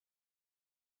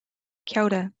Kia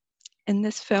ora. In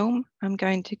this film, I'm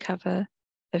going to cover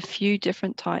a few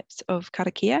different types of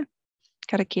karakia.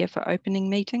 Karakia for opening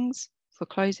meetings, for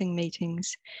closing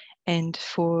meetings, and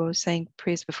for saying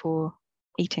prayers before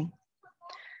eating.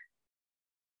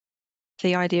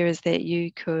 The idea is that you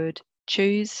could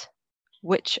choose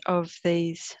which of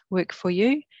these work for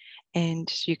you,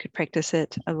 and you could practice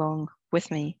it along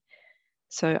with me.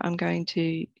 So I'm going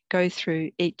to go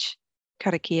through each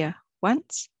karakia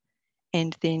once,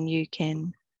 and then you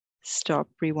can stop,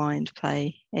 rewind,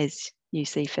 play as you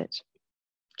see fit.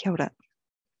 Kia ora.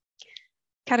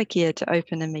 Karakia to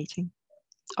open a meeting.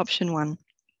 Option 1.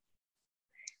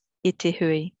 E te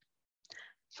hui.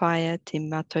 Whāia te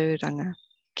mātauranga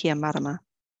kia mārama.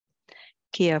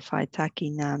 Kia whai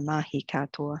taki ngā mahi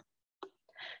katoa.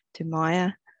 Tu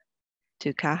maia,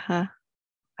 tu kaha,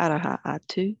 Aroha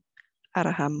atu,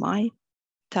 Aroha mai,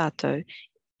 Tātou,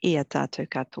 ia Tātou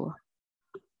katoa.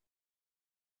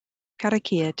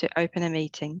 Karakia to open a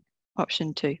meeting.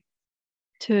 Option 2.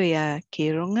 Tuia ki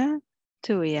runga,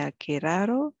 tuia ki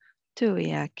raro,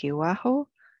 tuia ki waho,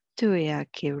 tuia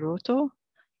ki roto,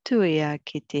 tuia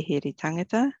ki te hiri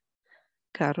tangata,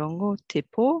 ka rongo te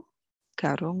pō,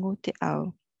 ka rongo te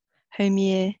ao.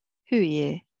 Haumie,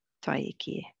 huie,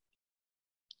 taikie.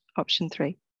 Option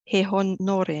 3. He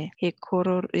honore, he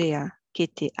kororea ki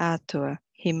te atua,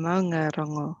 he maunga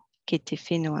rongo ki te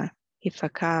whenua, he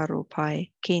whakaaro pai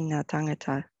ki ngā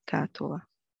tangata katoa.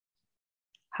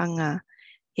 Hanga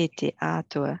e te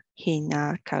atua he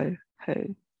ngā kau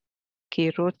hou. Ki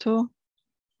roto,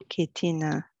 ki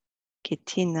tina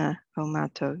o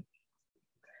mātou.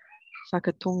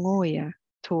 Whakatongoia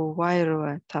tō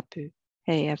wairua tapu.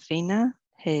 He awhina,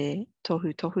 he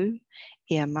tohu tohu,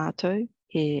 e a mātou,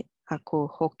 he ako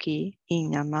hoki I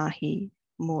ngā mahi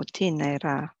mō tēnei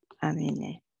rā.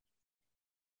 Amene.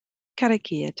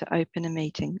 Karakia to open a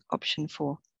meeting. Option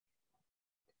 4.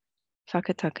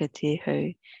 Whakataka te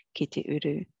hau ki te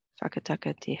uru,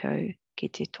 whakataka te hau ki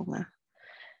te tonga.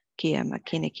 Kia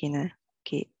makinakina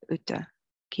ki uta,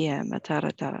 kia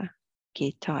mataratara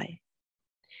ki tai.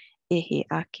 Ehe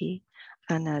aki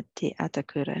ana te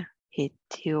atakura, he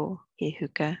tio, he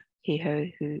huka, he hau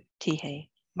hu tihe,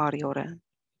 Māori ora.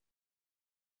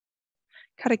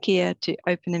 Karakia to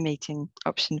open a meeting.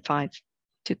 Option 5.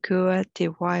 Tukua te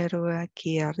wairua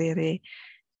ki a rere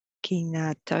ki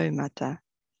ngā taumata.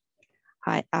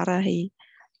 Hai arahi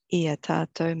I a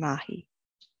tātou mahi.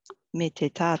 Me te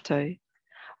tātou,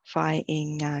 whai I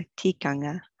ngā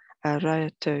tikanga a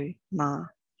rautou mā.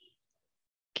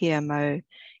 Kia mau,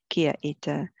 kia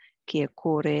ita, kia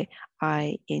kore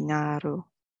ai I ngāro.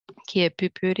 Kia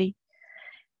pupuri,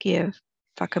 kia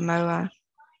whakamaua,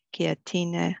 kia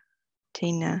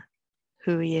tina,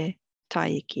 huie,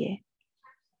 taikie.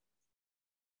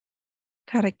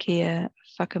 Karakia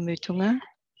whakamutunga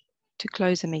to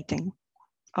close a meeting.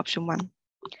 Option 1.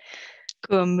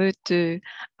 Kua mutu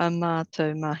a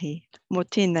mātou mahi. Mō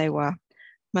tēnei wā,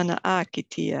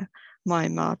 Manaakitia mai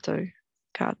mātou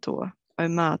katoa. O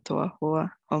mātua hoa,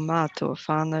 o mātua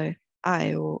whanau,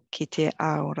 ai o ki te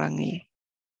Aorangi.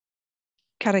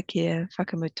 Karakia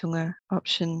whakamutunga.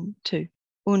 Option 2.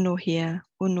 Unohia,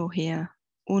 unohia,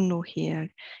 unohia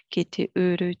ki te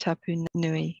uru tapu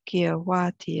nui, kia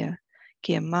wātia,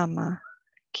 kia mama,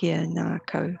 kia ngā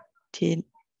kau, te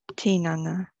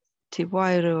tinanga, te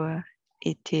wairua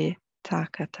I te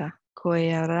tākata. Ko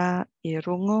ia rā I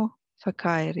rongo,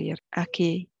 whakairi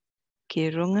ake ki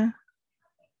runga,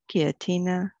 kia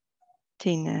tina,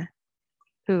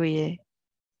 huie,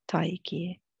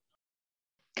 taikie.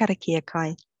 Karakia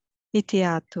kai. I te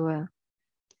atua,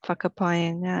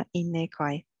 whakapaenga I nei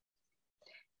kai.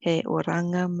 He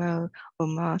oranga mau o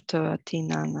mātou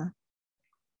tinana.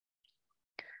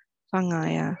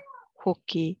 Whangaia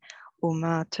hoki o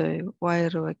mātou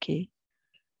wairua ki.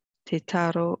 Te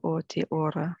taro o te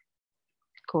ora,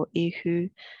 ko ihu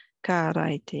ka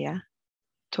raitea,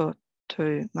 tō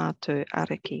mātou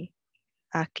araki,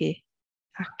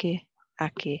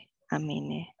 ake,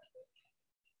 amene.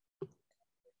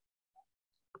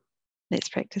 Let's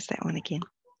practice that one again.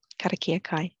 Karakia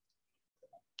kai.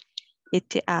 E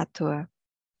te atua,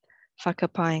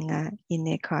 whakapaenga I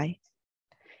ne kai,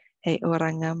 he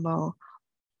oranga mau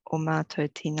o mātou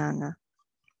tinana.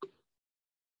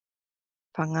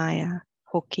 Whangaia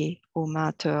hoki o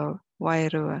mātou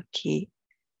wairua ki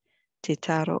te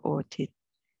taro o te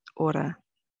ora.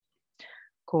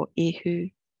 Ko ihu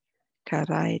ka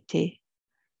raete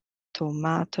tō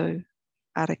mātou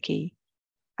araki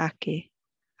ake,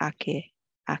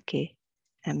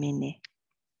 amene.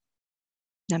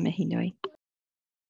 Ngā mihi nui.